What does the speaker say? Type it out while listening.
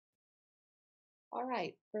All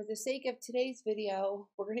right, for the sake of today's video,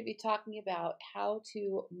 we're going to be talking about how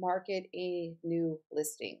to market a new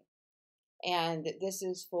listing. And this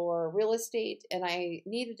is for real estate, and I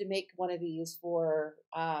needed to make one of these for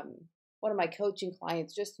one of my coaching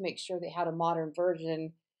clients just to make sure they had a modern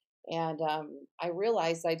version. And I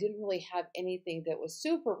realized I didn't really have anything that was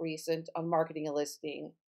super recent on marketing a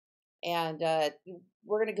listing. And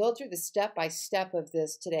we're going to go through the step by step of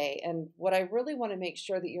this today. And what I really want to make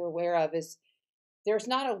sure that you're aware of is there's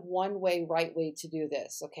not a one way right way to do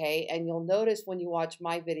this, okay? And you'll notice when you watch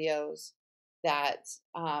my videos that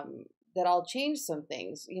that I'll change some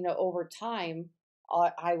things. Over time,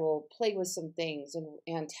 I will play with some things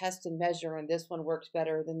and test and measure, and this one works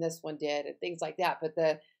better than this one did, and things like that. But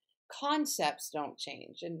the concepts don't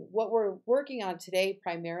change. And what we're working on today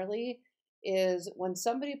primarily is when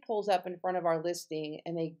somebody pulls up in front of our listing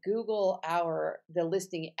and they Google the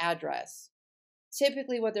listing address.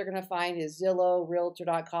 Typically, what they're going to find is Zillow,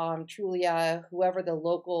 Realtor.com, Trulia, whoever the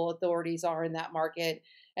local authorities are in that market,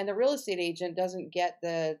 and the real estate agent doesn't get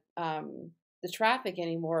the traffic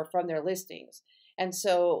anymore from their listings. And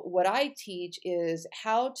so, what I teach is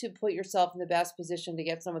how to put yourself in the best position to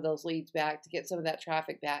get some of those leads back, to get some of that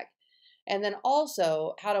traffic back, and then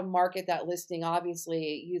also how to market that listing.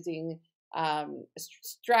 Obviously, using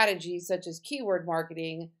strategies such as keyword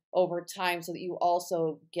marketing over time so that you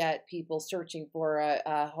also get people searching for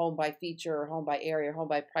a home by feature or home by area or home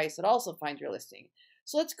by price that also find your listing.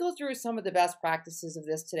 So let's go through some of the best practices of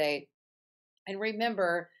this today. And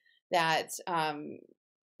remember that,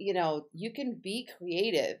 you can be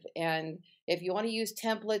creative. And if you want to use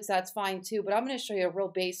templates, that's fine too. But I'm going to show you a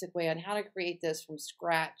real basic way on how to create this from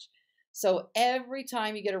scratch. So every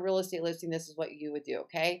time you get a real estate listing, this is what you would do,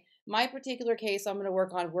 okay? My particular case, I'm going to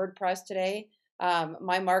work on WordPress today.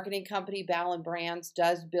 My marketing company, Ballen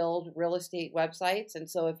does build real estate websites. And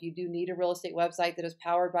so if you do need a real estate website that is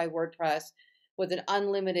powered by WordPress with an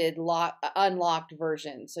unlimited unlocked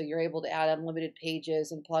version, so you're able to add unlimited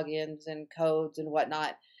pages and plugins and codes and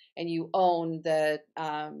whatnot, and you own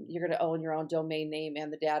you're going to own your own domain name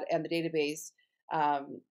and the data and the database.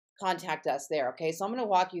 Contact us there. Okay. So I'm going to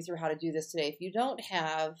walk you through how to do this today. If you don't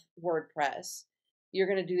have WordPress, you're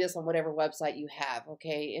going to do this on whatever website you have,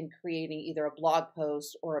 okay, in creating either a blog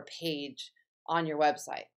post or a page on your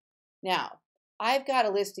website. Now, I've got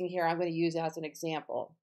a listing here I'm going to use as an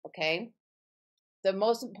example, okay? The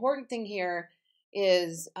most important thing here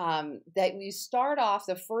is that you start off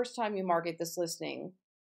the first time you market this listing,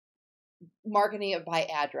 marketing it by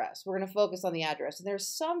address. We're going to focus on the address. And there's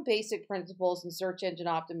some basic principles in search engine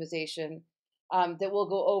optimization that we'll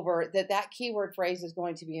go over, that keyword phrase is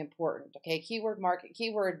going to be important. Okay, keyword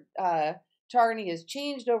targeting has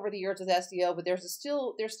changed over the years with SEO, but there's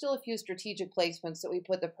still a few strategic placements that we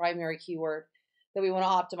put the primary keyword that we want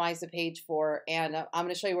to optimize the page for, and I'm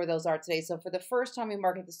going to show you where those are today. So for the first time we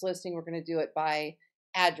market this listing, we're going to do it by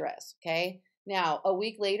address. Okay. Now, a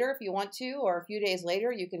week later, if you want to, or a few days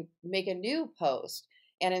later, you can make a new post.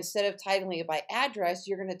 And instead of titling it by address,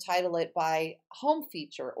 you're going to title it by home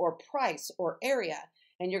feature or price or area.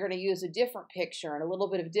 And you're going to use a different picture and a little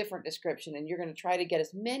bit of a different description. And you're going to try to get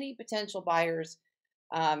as many potential buyers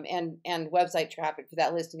and website traffic for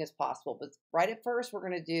that listing as possible. But right at first, we're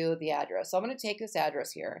going to do the address. So I'm going to take this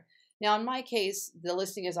address here. Now, in my case, the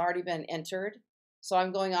listing has already been entered. So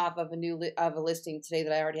I'm going off of a listing today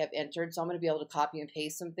that I already have entered. So I'm going to be able to copy and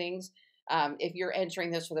paste some things. If you're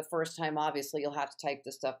entering this for the first time, obviously you'll have to type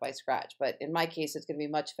this stuff by scratch. But in my case, it's going to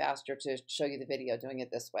be much faster to show you the video doing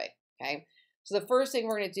it this way. Okay. So the first thing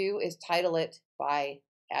we're going to do is title it by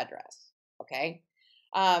address. Okay.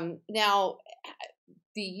 Now,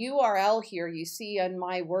 the URL here you see on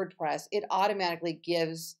my WordPress, it automatically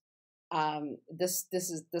gives this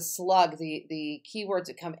is the slug, the keywords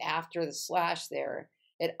that come after the slash there.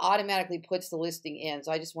 It automatically puts the listing in.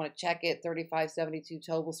 So I just want to check it, 3572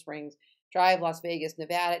 Tobel Springs Drive, Las Vegas,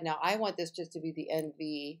 Nevada. Now I want this just to be the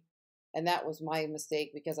NV, and that was my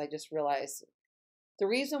mistake because I just realized the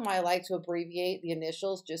reason why I like to abbreviate the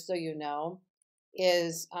initials, just so you know,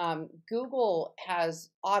 is Google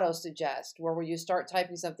has auto suggest, where when you start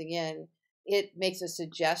typing something in, it makes a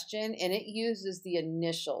suggestion and it uses the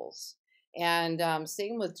initials. And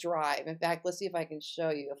same with Drive. In fact, let's see if I can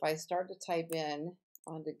show you. If I start to type in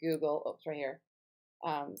onto Google, oops, right here,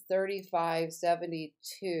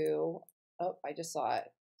 3572, oh, I just saw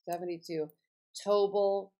it, 72,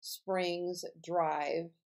 Tobel Springs Drive.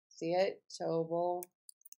 See it? Tobel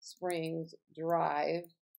Springs Drive,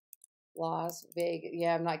 Las Vegas.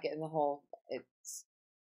 Yeah, I'm not getting the whole, it's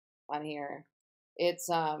on here. It's,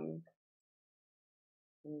 let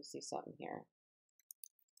me see something here.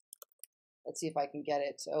 Let's see if I can get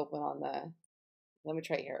it to open on the let me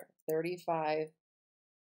try here.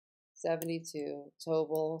 3572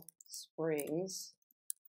 Tobel Springs.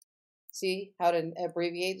 See how to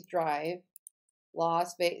abbreviate the drive.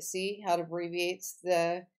 Las Vegas. See how it abbreviates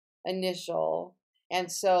the initial.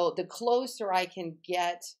 And so the closer I can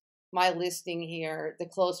get my listing here, the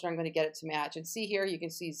closer I'm going to get it to match. And see here, you can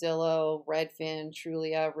see Zillow, Redfin,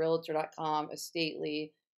 Trulia, Realtor.com,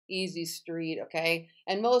 Estately, Easy Street, okay?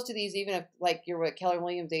 And most of these, even if like you're with Keller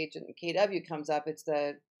Williams agent and KW comes up, it's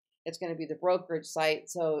going to be the brokerage site,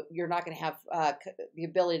 so you're not going to have the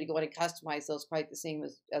ability to go in and customize those quite the same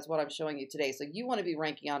as what I'm showing you today. So you want to be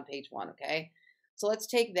ranking on page 1, okay? So let's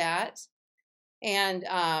take that, and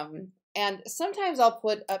sometimes I'll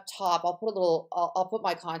put up top, I'll put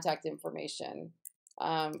my contact information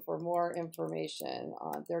for more information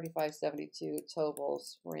on 3572 Tobel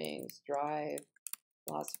Springs Drive,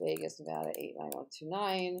 Las Vegas, Nevada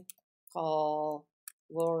 89129. Call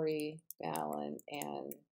Lori Ballen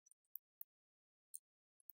and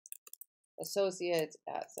Associates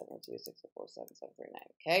at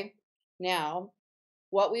 712-604-7739. Okay. Now,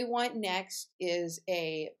 what we want next is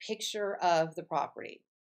a picture of the property.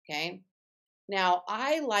 Okay. Now,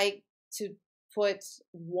 I like to put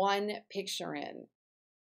one picture in,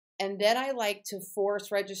 and then I like to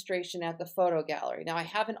force registration at the photo gallery. Now, I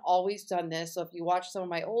haven't always done this, so if you watch some of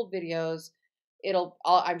my old videos,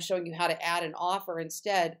 I'm showing you how to add an offer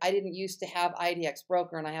instead. I didn't used to have IDX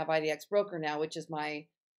Broker, and I have IDX Broker now, which is my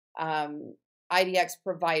IDX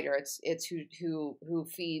provider. It's who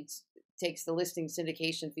takes the listing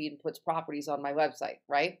syndication feed and puts properties on my website,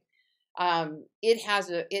 right? It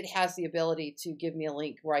has the ability to give me a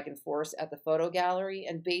link where I can force at the photo gallery,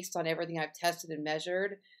 and based on everything I've tested and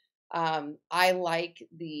measured, I like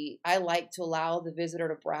to allow the visitor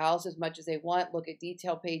to browse as much as they want, look at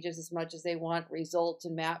detail pages as much as they want, results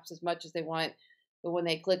and maps as much as they want. But when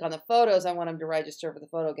they click on the photos, I want them to register for the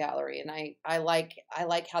photo gallery, and I like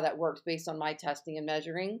how that works based on my testing and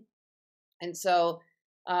measuring. And so,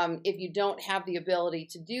 if you don't have the ability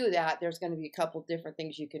to do that, there's going to be a couple different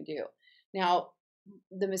things you can do. Now,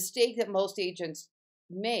 the mistake that most agents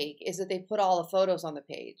make is that they put all the photos on the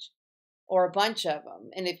page, or a bunch of them.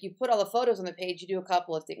 And if you put all the photos on the page, you do a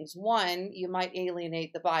couple of things. One, you might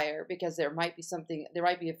alienate the buyer because there might be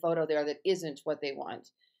a photo there that isn't what they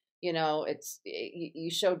want. You know, you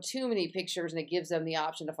showed too many pictures, and it gives them the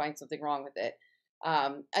option to find something wrong with it.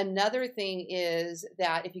 Another thing is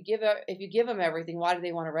that if you give them everything, why do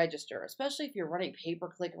they want to register? Especially if you're running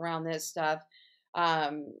pay-per-click around this stuff,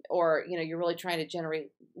 or you're really trying to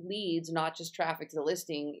generate leads, not just traffic to the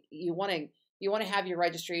listing. You want to have your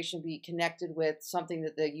registration be connected with something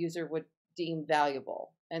that the user would deem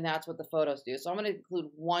valuable, and that's what the photos do. So I'm going to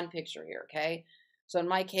include one picture here, okay? So in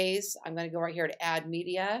my case, I'm going to go right here to Add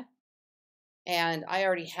Media, and I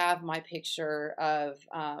already have my picture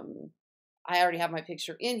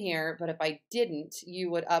in here, but if I didn't, you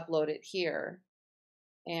would upload it here.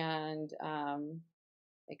 And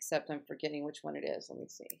except I'm forgetting which one it is. Let me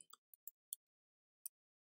see.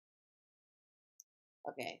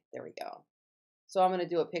 Okay, there we go. So I'm going to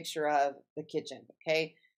do a picture of the kitchen,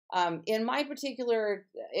 okay? In my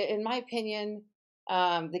opinion,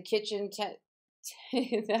 the kitchen,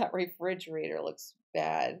 that refrigerator looks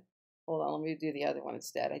bad. Hold on, let me do the other one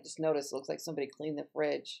instead. I just noticed it looks like somebody cleaned the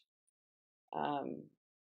fridge. And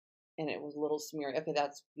it was a little smeary. Okay,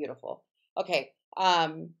 that's beautiful. Okay,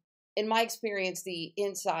 in my experience, the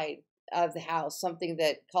inside of the house, something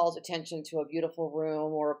that calls attention to a beautiful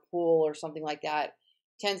room or a pool or something like that,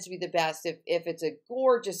 tends to be the best. If it's a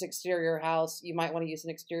gorgeous exterior house, you might want to use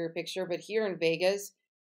an exterior picture. But here in Vegas,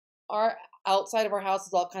 our outside of our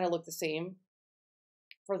houses all kind of look the same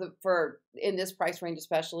for in this price range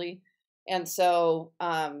especially. And so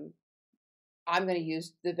I'm going to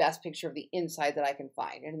use the best picture of the inside that I can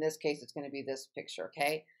find. And in this case, it's going to be this picture,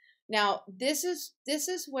 okay? Now, this is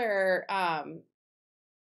where I'm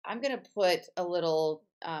going to put a little,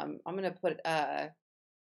 I'm going to put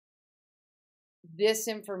this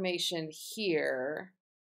information here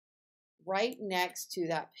right next to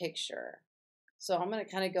that picture. So I'm going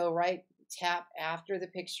to kind of go tap after the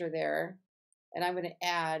picture there, and I'm going to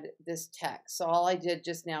add this text. So all I did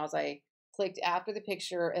just now is I clicked after the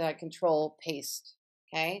picture and I control paste.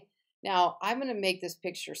 Okay. Now I'm going to make this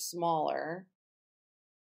picture smaller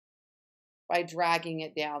by dragging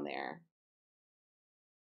it down there.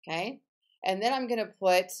 Okay. And then I'm going to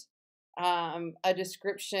put a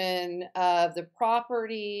description of the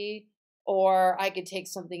property, or I could take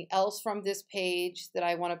something else from this page that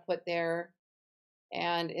I want to put there.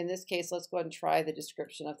 And in this case, let's go ahead and try the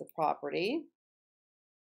description of the property.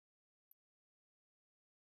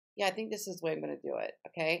 Yeah, I think this is the way I'm going to do it.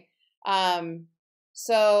 Okay.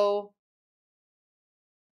 So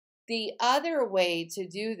the other way to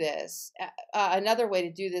do this, another way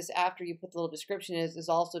to do this after you put the little description is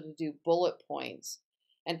also to do bullet points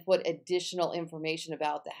and put additional information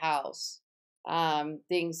about the house.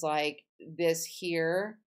 Things like this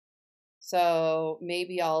here. So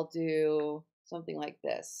maybe I'll do something like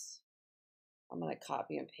this. I'm going to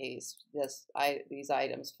copy and paste these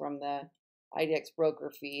items from the IDX broker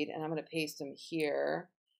feed, and I'm going to paste them here.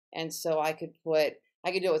 And so I could do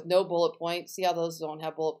it with no bullet points. See how those don't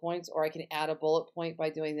have bullet points? Or I can add a bullet point by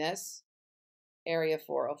doing this. Area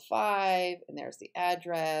 405, and there's the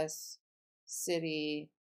address, city,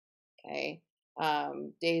 okay.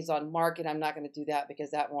 Days on market, I'm not going to do that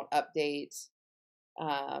because that won't update.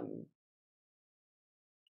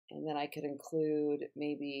 And then I could include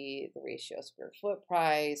maybe the ratio square foot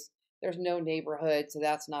price. There's no neighborhood, so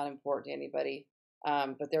that's not important to anybody.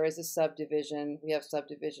 But there is a subdivision. We have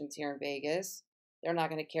subdivisions here in Vegas. They're not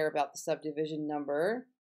going to care about the subdivision number,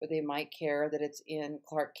 but they might care that it's in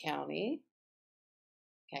Clark County.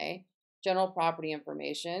 Okay. General property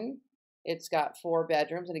information. It's got 4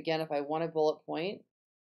 bedrooms. And again, if I want a bullet point,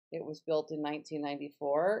 it was built in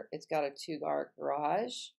 1994. It's got a 2-car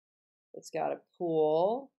garage. It's got a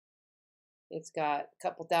pool. It's got a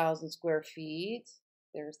couple thousand square feet.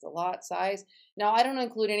 There's the lot size. Now, I don't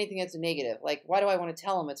include anything that's a negative. Like, why do I want to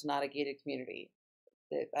tell them it's not a gated community?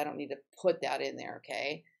 I don't need to put that in there,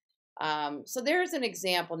 okay? So there's an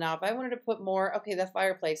example. Now, if I wanted to put more, okay, the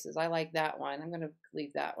fireplaces, I like that one. I'm going to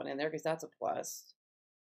leave that one in there because that's a plus.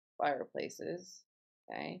 Fireplaces,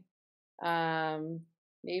 okay?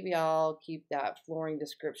 Maybe I'll keep that flooring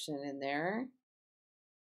description in there.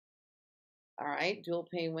 All right, dual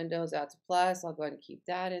pane windows, that's a plus. I'll go ahead and keep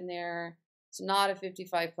that in there. It's not a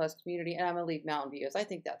 55 plus community, and I'm gonna leave mountain views. I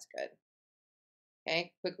think that's good.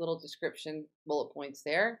 Okay, quick little description, bullet points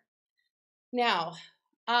there. Now,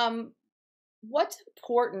 what's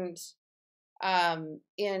important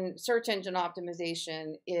in search engine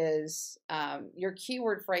optimization is your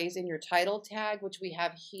keyword phrase in your title tag, which we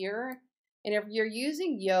have here. And if you're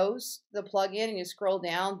using Yoast, the plugin, and you scroll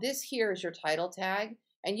down, this here is your title tag.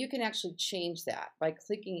 And you can actually change that by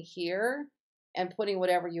clicking here and putting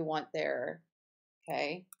whatever you want there,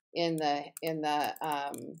 okay, in the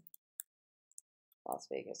Las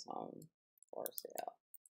Vegas home for sale.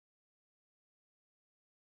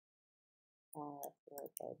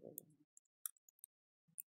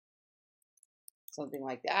 Something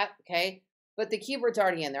like that, okay? But the keyword's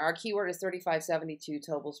already in there. Our keyword is 3572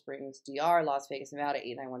 Tobel Springs, DR, Las Vegas, Nevada,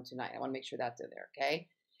 89129. I want to make sure that's in there, okay?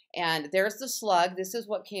 And there's the slug. This is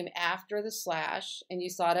what came after the slash, and you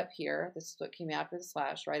saw it up here. This is what came after the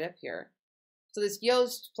slash right up here. So this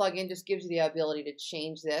Yoast plugin just gives you the ability to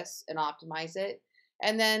change this and optimize it.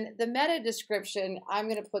 And then the meta description, I'm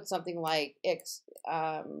going to put something like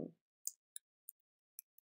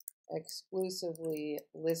exclusively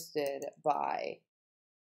listed by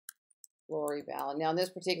Lori Ballen. Now, in this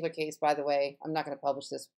particular case, by the way, I'm not going to publish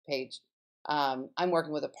this page. I'm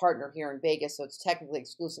working with a partner here in Vegas, so it's technically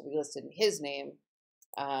exclusively listed in his name.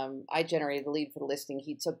 I generated the lead for the listing.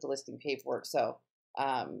 He took the listing paperwork, so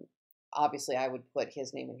obviously I would put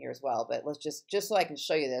his name in here as well. But let's just so I can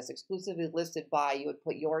show you this, exclusively listed by, you would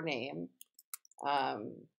put your name.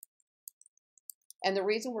 And the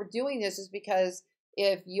reason we're doing this is because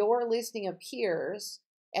if your listing appears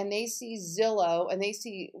and they see Zillow and they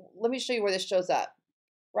see, let me show you where this shows up.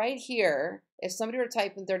 Right here, if somebody were to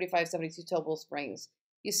type in 3572 Tobel Springs,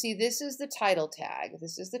 you see this is the title tag.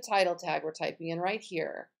 This is the title tag we're typing in right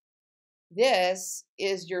here. This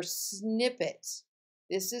is your snippet.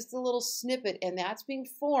 This is the little snippet, and that's being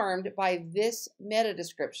formed by this meta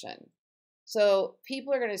description. So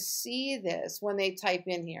people are going to see this when they type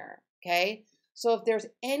in here, okay? So if there's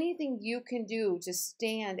anything you can do to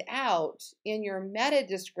stand out in your meta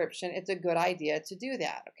description, it's a good idea to do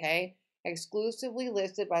that, okay? Exclusively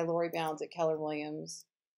listed by Lori Bounds at Keller Williams,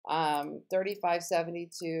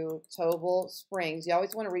 3572 Tobel Springs. You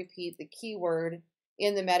always want to repeat the keyword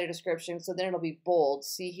in the meta description, so then it'll be bold.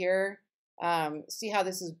 See here? See how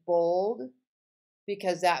this is bold?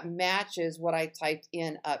 Because that matches what I typed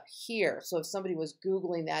in up here. So if somebody was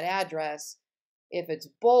Googling that address, if it's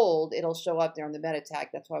bold, it'll show up there in the meta tag.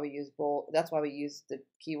 That's why we use bold. That's why we use the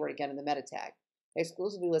keyword again in the meta tag.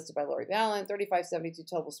 Exclusively listed by Lori Ballen, 3572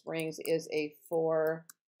 Tobel Springs is a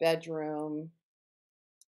 4-bedroom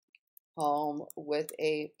home with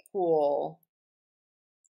a pool.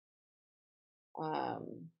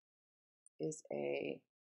 Is a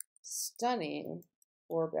stunning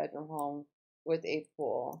 4-bedroom home with a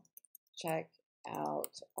pool. Check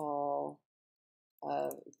out all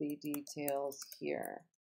of the details here.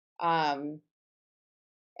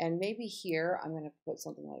 And maybe here, I'm going to put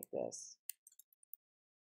something like this.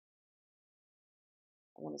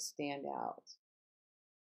 I want to stand out.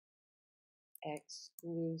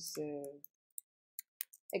 Exclusive.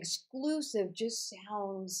 Exclusive just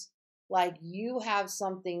sounds like you have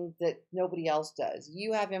something that nobody else does.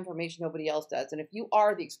 You have information nobody else does. And if you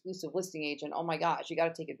are the exclusive listing agent, oh my gosh, you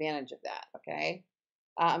got to take advantage of that. Okay.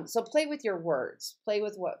 So play with your words. Play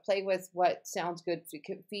with what sounds good.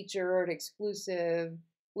 Featured, exclusive,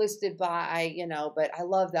 listed by, but I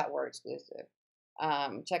love that word exclusive.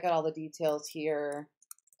 Check out all the details here,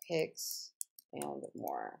 pics and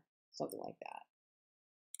more, something like that.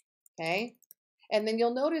 Okay. And then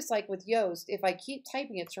you'll notice, like with Yoast, if I keep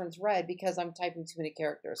typing, it turns red because I'm typing too many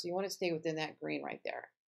characters. So you want to stay within that green right there,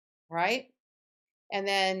 right? And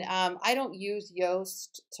then I don't use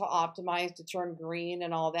Yoast to optimize to turn green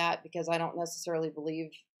and all that because I don't necessarily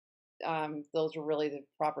believe those are really the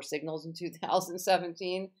proper signals in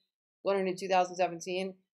 2017, going into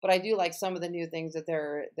 2017. But I do like some of the new things that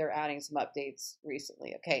they're adding some updates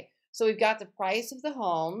recently. Okay, so we've got the price of the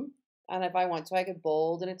home. And if I want to, I could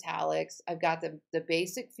bold and italics. I've got the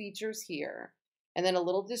basic features here, and then a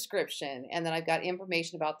little description, and then I've got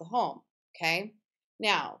information about the home, okay?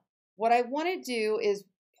 Now, what I want to do is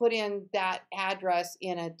put in that address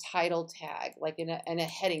in a title tag, like in a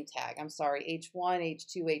heading tag. I'm sorry, H1,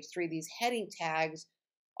 H2, H3. These heading tags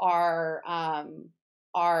are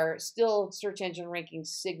still search engine ranking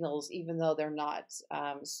signals, even though they're not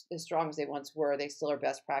as strong as they once were. They still are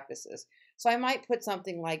best practices. So I might put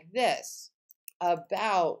something like this,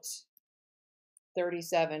 about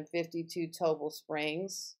 3752 Tobel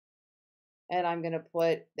Springs, and I'm going to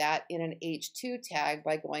put that in an H2 tag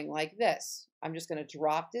by going like this. I'm just going to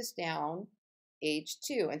drop this down,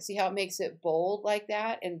 H2, and see how it makes it bold like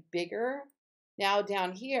that and bigger? Now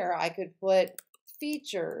down here, I could put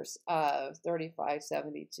features of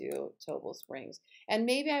 3572 Tobel Springs, and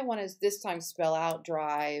maybe I want to this time spell out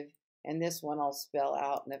Drive, and this one I'll spell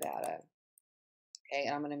out Nevada. Okay,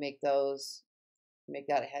 and I'm going to make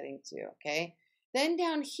that a heading too, okay? Then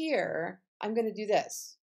down here, I'm going to do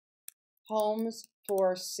this. Homes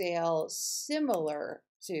for sale similar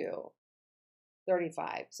to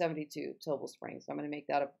 3572 Tobel Springs. I'm going to make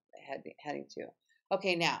that a heading too.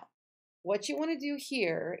 Okay, now, what you want to do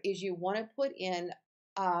here is you want to put in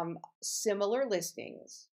similar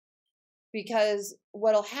listings. Because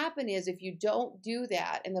what'll happen is if you don't do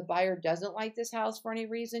that and the buyer doesn't like this house for any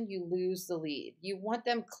reason, you lose the lead. You want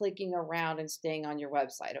them clicking around and staying on your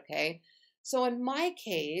website, okay? So in my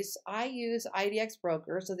case, I use IDX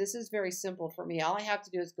Broker. So this is very simple for me. All I have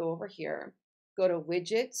to do is go over here, go to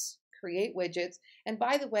widgets, create widgets. And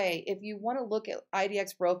by the way, if you want to look at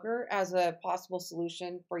IDX Broker as a possible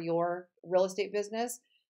solution for your real estate business,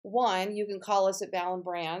 one, you can call us at Ballen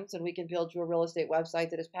Brands and we can build you a real estate website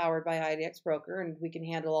that is powered by IDX Broker, and we can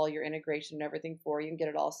handle all your integration and everything for you and get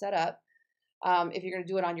it all set up. If you're going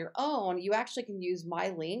to do it on your own, you actually can use my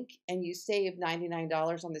link and you save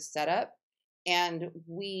 $99 on this setup. And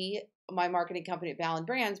my marketing company at Ballen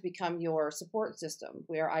Brands, become your support system.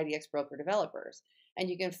 We are IDX Broker developers. And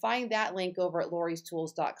you can find that link over at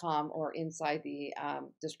lauriestools.com or inside the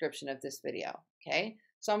description of this video. Okay,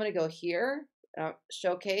 so I'm going to go here.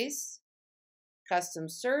 Showcase, custom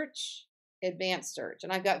search, advanced search.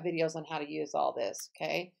 And I've got videos on how to use all this,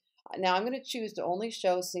 okay? Now I'm going to choose to only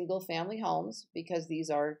show single family homes because these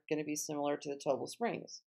are going to be similar to the Tobel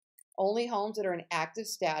Springs. Only homes that are in active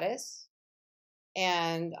status.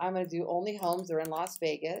 And I'm going to do only homes that are in Las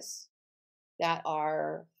Vegas that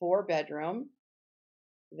are 4-bedroom,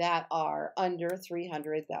 that are under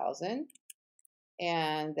 300,000,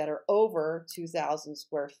 and that are over 2,000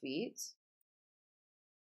 square feet.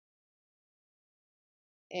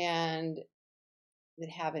 And that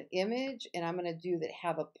have an image, and I'm going to do that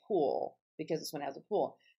have a pool because this one has a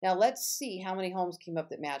pool. Now let's see how many homes came up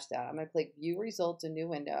that match that. I'm going to click View Results in New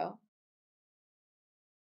Window.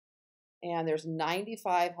 And there's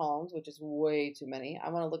 95 homes, which is way too many. I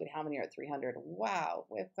want to look at how many are at 300. Wow,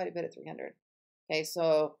 we have quite a bit at 300. Okay,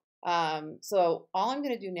 so all I'm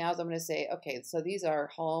going to do now is I'm going to say, okay, so these are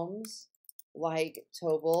homes like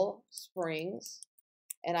Tobel Springs,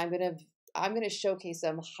 and I'm going to showcase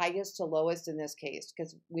them highest to lowest in this case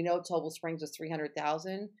because we know Tobel Springs was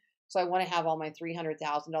 300,000. So I want to have all my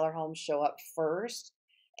 $300,000 homes show up first.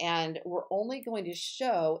 And we're only going to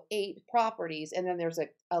show 8 properties. And then there's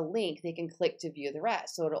a link they can click to view the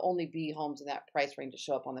rest. So it'll only be homes in that price range to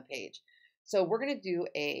show up on the page. So we're going to do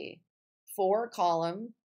a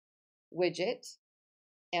 4-column widget.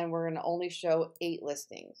 And we're going to only show 8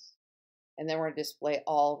 listings. And then we're going to display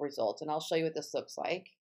all results. And I'll show you what this looks like.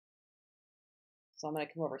 So I'm going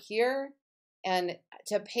to come over here, And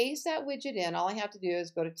to paste that widget in, all I have to do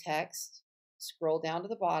is go to text, scroll down to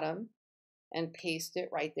the bottom, and paste it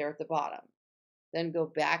right there at the bottom. Then go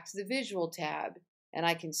back to the visual tab, and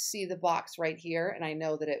I can see the box right here, and I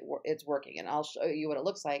know that it's working. And I'll show you what it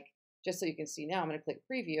looks like just so you can see now. I'm going to click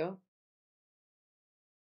preview.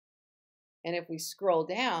 And if we scroll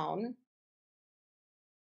down,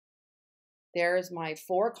 there's my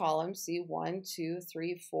 4 columns. See, 1, 2,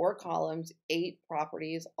 3, 4 columns, 8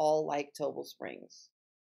 properties, all like Tobel Springs.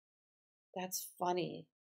 That's funny.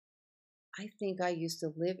 I think I used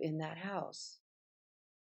to live in that house.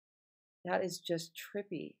 That is just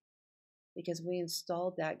trippy because we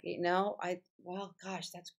installed that gate. No, well, gosh,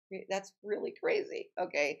 that's really crazy.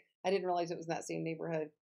 Okay, I didn't realize it was in that same neighborhood,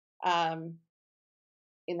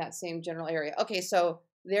 in that same general area. Okay, so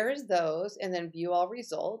there's those, and then view all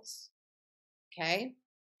results. Okay,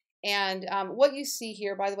 and what you see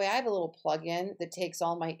here, by the way, I have a little plugin that takes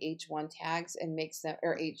all my H1 tags and makes them,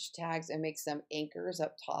 or H tags, and makes them anchors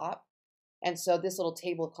up top. And so this little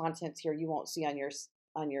table of contents here you won't see on your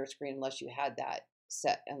screen unless you had that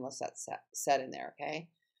set, unless that's set in there. Okay.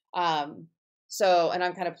 So, and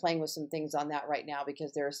I'm kind of playing with some things on that right now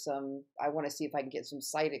because there's some, I want to see if I can get some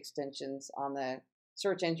site extensions on the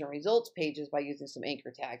search engine results pages by using some anchor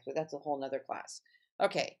tags, but that's a whole nother class.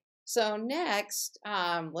 Okay. So next,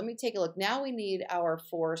 let me take a look. Now we need our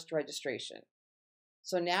forced registration.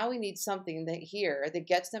 So now we need something that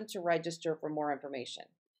gets them to register for more information.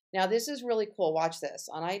 Now this is really cool. Watch this.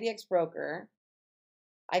 On IDX Broker,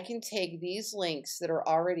 I can take these links that are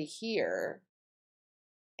already here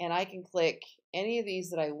and I can click any of these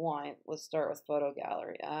that I want. Let's start with photo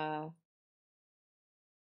gallery.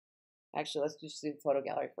 Actually, let's just do photo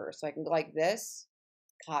gallery first. So I can go like this,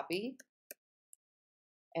 copy,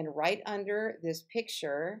 and right under this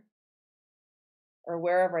picture or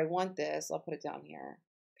wherever I want this, I'll put it down here,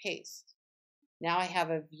 paste. Now I have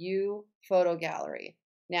a view photo gallery.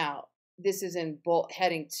 Now, this is in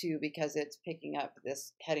heading 2 because it's picking up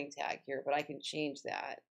this heading tag here, but I can change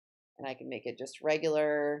that and I can make it just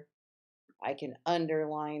regular. I can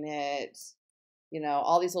underline it, you know,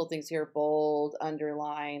 all these little things here, bold,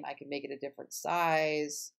 underline. I can make it a different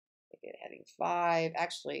size, make it heading 5.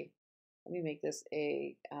 Actually, let me make this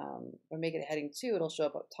if I make it a heading 2, it'll show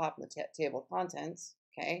up top in the table of contents,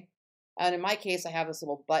 okay? And in my case, I have this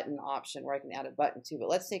little button option where I can add a button too, but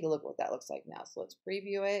let's take a look at what that looks like now. So let's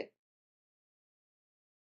preview it.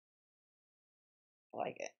 I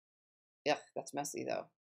like it. Ugh, that's messy though.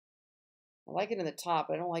 I like it in the top,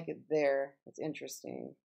 but I don't like it there. It's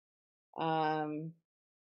interesting. I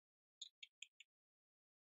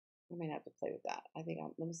might have to play with that. I think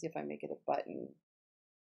let me see if I make it a button,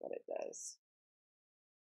 what it does.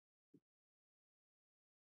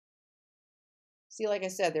 See, like I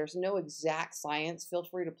said, there's no exact science. Feel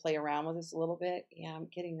free to play around with this a little bit. Yeah, I'm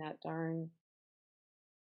getting that darn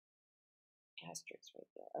asterisk right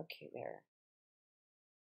there. Okay, there.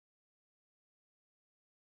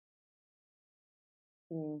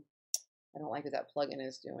 I don't like what that plugin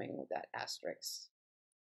is doing with that asterisk.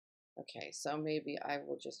 Okay, so maybe I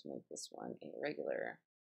will just make this one a regular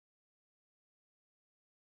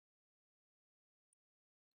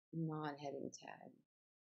non-heading tag.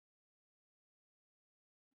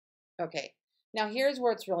 Okay, now here's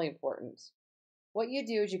where it's really important. What you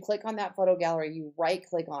do is you click on that photo gallery, you right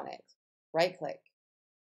click on it, right click,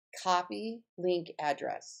 copy link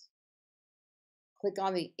address, click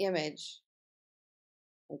on the image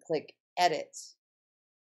and click edit.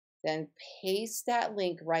 Then paste that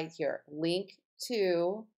link right here, link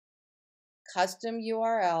to custom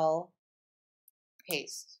URL,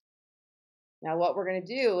 paste. Now what we're going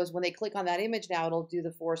to do is when they click on that image now, it'll do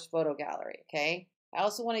the forced photo gallery, okay? I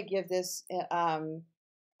also want to give this a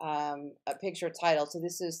picture title. So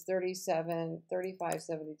this is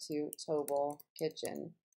 3572 Tobel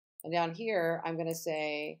Kitchen. And down here, I'm going to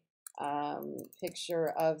say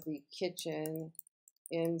picture of the kitchen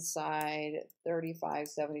inside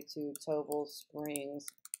 3572 Tobel Springs,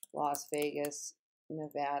 Las Vegas,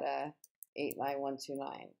 Nevada, 89129.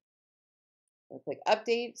 I'm going to click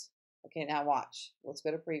update. Okay, now watch. Let's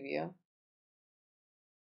go to preview.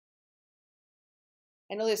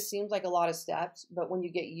 I know this seems like a lot of steps, but when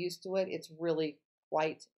you get used to it, it's really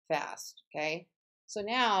quite fast, okay? So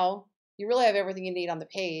now you really have everything you need on the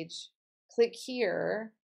page. Click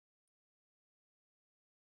here,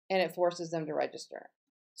 and it forces them to register.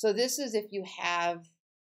 So this is if you have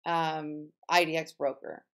IDX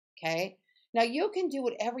Broker, okay? Now you can do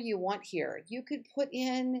whatever you want here. You could put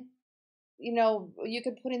in, you know, you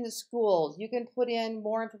can put in the schools. You can put in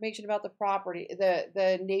more information about the property,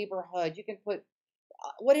 the neighborhood. You can put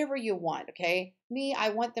whatever you want, okay? Me, I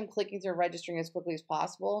want them clicking through registering as quickly as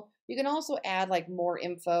possible. You can also add like more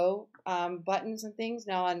info buttons and things.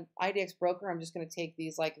 Now on IDX Broker, I'm just going to take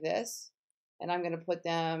these like this, and I'm going to put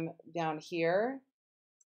them down here.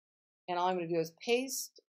 And all I'm going to do is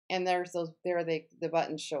paste, and there's those, the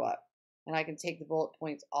buttons show up. And I can take the bullet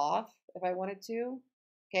points off if I wanted to.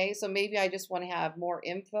 Okay, so maybe I just want to have more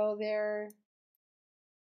info there.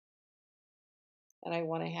 And I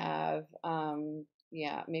want to have,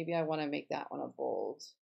 yeah, maybe I want to make that one a bold.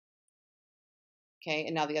 Okay,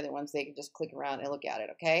 and now the other ones, they can just click around and look at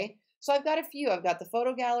it, okay? So I've got a few. I've got the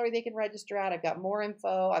photo gallery they can register at. I've got more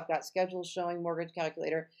info. I've got schedules showing, mortgage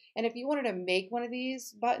calculator. And if you wanted to make one of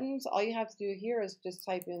these buttons, all you have to do here is just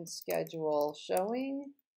type in schedule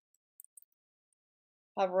showing,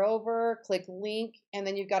 hover over, click link, and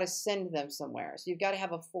then you've got to send them somewhere. So you've got to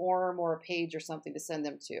have a form or a page or something to send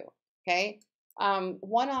them to, okay?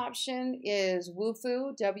 One option is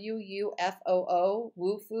Woofoo, W-U-F-O-O.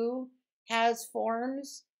 Woofoo has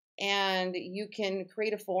forms, and you can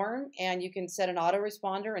create a form and you can set an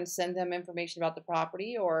autoresponder and send them information about the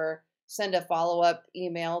property, or send a follow-up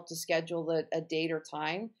email to schedule a date or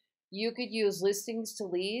time. You could use listings to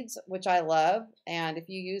leads, which I love, and if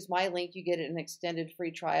you use my link, you get an extended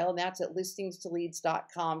free trial, and that's at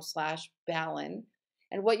listingstoleads.com/Ballen.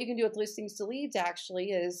 And what you can do with listings to leads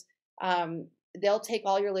actually is they'll take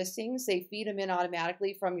all your listings, they feed them in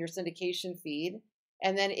automatically from your syndication feed,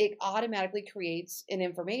 and then it automatically creates an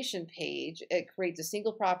information page. It creates a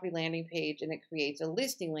single property landing page, and it creates a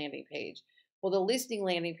listing landing page. Well, the listing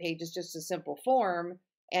landing page is just a simple form,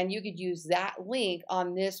 and you could use that link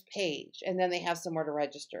on this page, and then they have somewhere to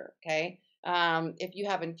register, okay? If you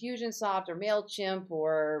have Infusionsoft or MailChimp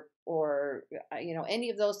or you know, any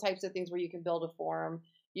of those types of things where you can build a form,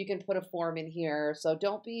 you can put a form in here. So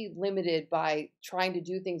don't be limited by trying to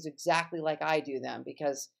do things exactly like I do them,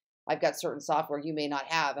 because I've got certain software you may not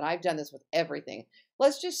have, and I've done this with everything.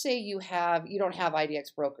 Let's just say you don't have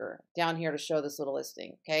IDX Broker down here to show this little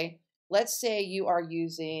listing, okay? Let's say you are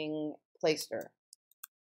using Playster.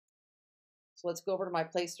 So let's go over to my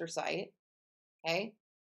Playster site, okay?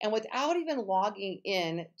 And without even logging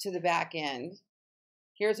in to the back end,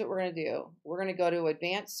 here's what we're going to do. We're going to go to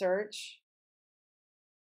Advanced Search,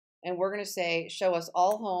 and we're going to say, show us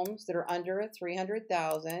all homes that are under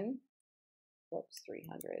 300,000. Whoops,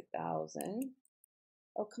 300,000.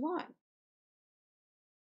 Oh, come on.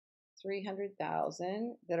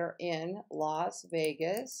 300,000 that are in Las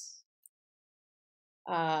Vegas,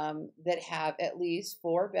 that have at least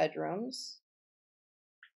 4 bedrooms,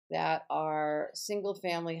 that are single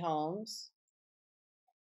family homes.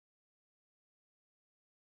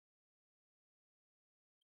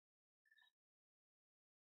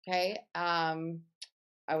 Okay, I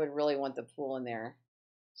would really want the pool in there.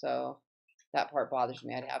 So that part bothers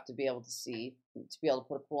me. I'd have to be able to see, to be able to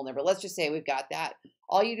put a pool in there. But let's just say we've got that.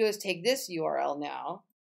 All you do is take this URL now,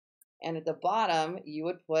 and at the bottom, you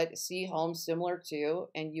would put see homes similar to,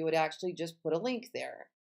 and you would actually just put a link there.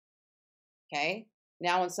 Okay,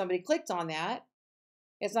 now when somebody clicked on that,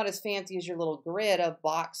 it's not as fancy as your little grid of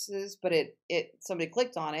boxes, but somebody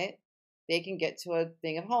clicked on it, they can get to a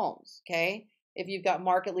thing of homes, okay? If you've got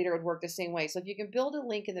market leader, it would work the same way. So if you can build a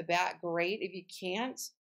link in the back, great. If you can't,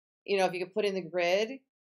 you know, if you could put in the grid,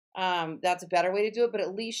 that's a better way to do it, but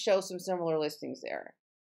at least show some similar listings there,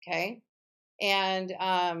 okay? And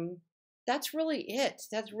that's really it.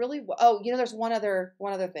 That's really, oh, you know, there's one other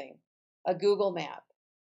thing, a Google map.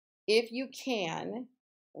 If you can,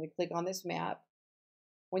 let me click on this map.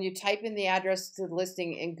 When you type in the address to the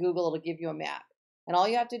listing in Google, it'll give you a map. And all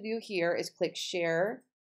you have to do here is click Share,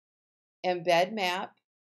 Embed Map.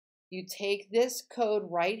 You take this code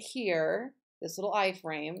right here, this little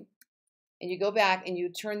iframe, and you go back and you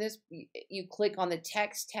turn this, you click on the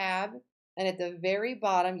Text tab, and at the very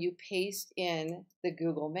bottom, you paste in the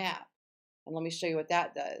Google map. And let me show you what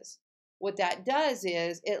that does. What that does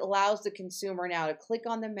is it allows the consumer now to click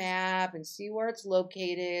on the map and see where it's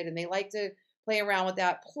located, and they like to play around with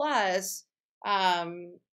that. Plus,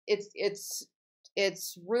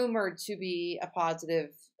 it's rumored to be a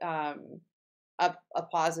positive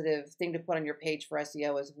thing to put on your page for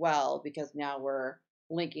SEO as well, because now we're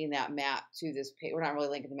linking that map to this page. We're not really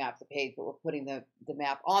linking the map to the page, but we're putting the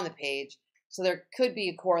map on the page. So there could be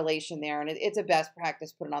a correlation there, and it's a best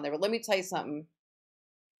practice, put it on there. But let me tell you something.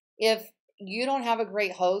 If you don't have a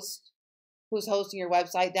great host who's hosting your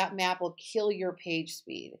website, that map will kill your page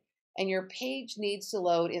speed. And your page needs to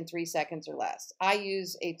load in 3 seconds or less. I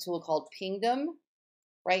use a tool called Pingdom,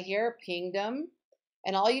 right here, Pingdom.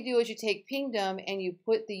 And all you do is you take Pingdom and you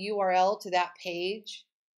put the URL to that page,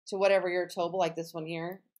 to whatever your tobal, like this one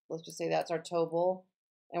here. Let's just say that's our tobal.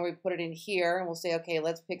 and we put it in here, and we'll say, okay,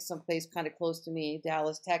 let's pick some place kind of close to me,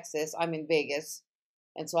 Dallas, Texas. I'm in Vegas,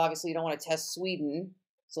 and so obviously you don't want to test Sweden.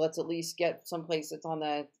 So let's at least get someplace that's on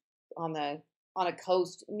a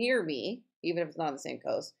coast near me, even if it's not on the same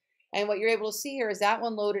coast. And what you're able to see here is that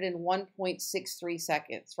one loaded in 1.63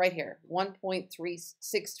 seconds, right here,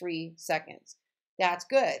 1.363 seconds. That's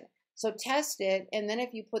good. So test it, and then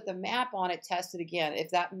if you put the map on it, test it again. If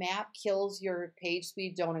that map kills your page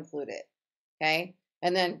speed, don't include it. Okay,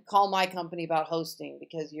 and then call my company about hosting,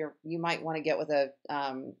 because you might want to get with a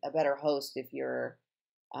better host if you're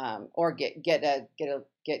or get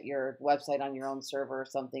your website on your own server or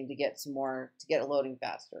something to get it loading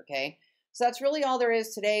faster. Okay, so that's really all there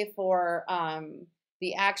is today for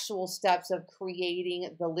the actual steps of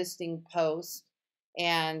creating the listing post,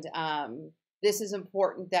 and this is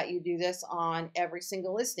important that you do this on every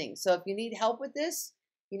single listing. So if you need help with this,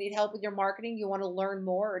 you need help with your marketing, you want to learn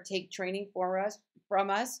more or take training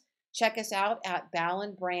from us, check us out at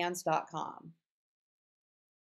ballenbrands.com.